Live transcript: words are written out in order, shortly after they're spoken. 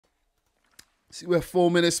See where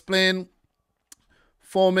Foreman is playing.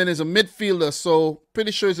 Foreman is a midfielder, so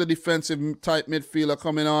pretty sure he's a defensive type midfielder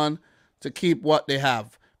coming on to keep what they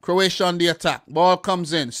have. Croatia on the attack. Ball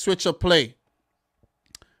comes in. Switch of play.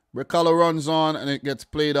 Brekalo runs on, and it gets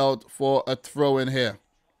played out for a throw in here.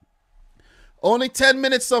 Only 10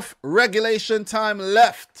 minutes of regulation time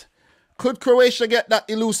left. Could Croatia get that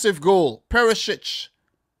elusive goal? Perisic.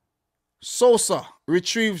 Sosa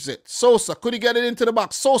retrieves it. Sosa, could he get it into the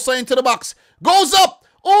box? Sosa into the box. Goes up.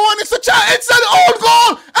 Oh, and it's a chance. It's an own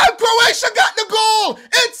goal. And Croatia got the goal.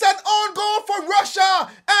 It's an own goal for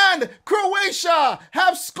Russia. And Croatia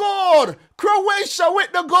have scored. Croatia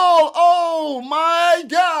with the goal. Oh, my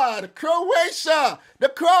God. Croatia. The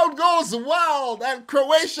crowd goes wild. And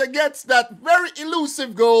Croatia gets that very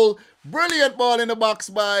elusive goal. Brilliant ball in the box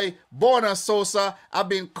by Borna Sosa. I've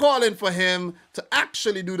been calling for him to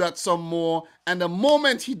actually do that some more. And the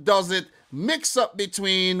moment he does it, mix up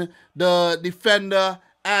between the defender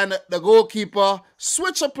and the goalkeeper.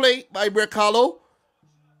 Switch of play by Brekalo.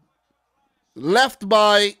 Left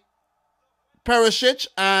by Perisic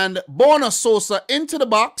and Borna Sosa into the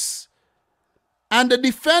box. And the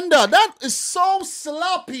defender, that is so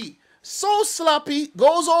sloppy. So sloppy.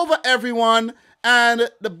 Goes over everyone. And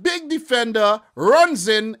the big defender runs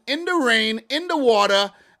in the rain, in the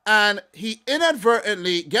water. And he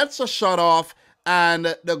inadvertently gets a shot off.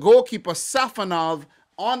 And the goalkeeper, Safanov,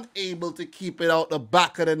 unable to keep it out the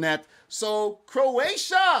back of the net. So,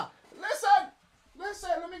 Croatia, listen,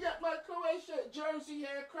 let me get my Croatia jersey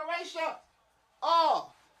here. Croatia,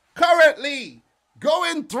 currently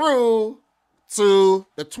going through to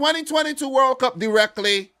the 2022 World Cup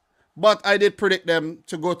directly, but I did predict them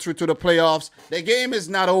to go through to the playoffs. The game is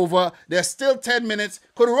not over. There's still 10 minutes.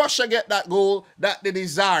 Could Russia get that goal that they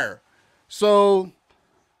desire? So,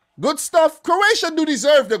 good stuff. Croatia do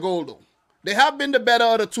deserve the goal, though. They have been the better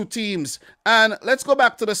of the two teams. And let's go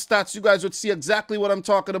back to the stats. You guys would see exactly what I'm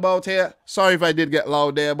talking about here. Sorry if I did get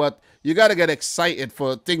loud there, but you got to get excited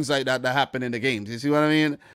for things like that happen in the games. You see what I mean?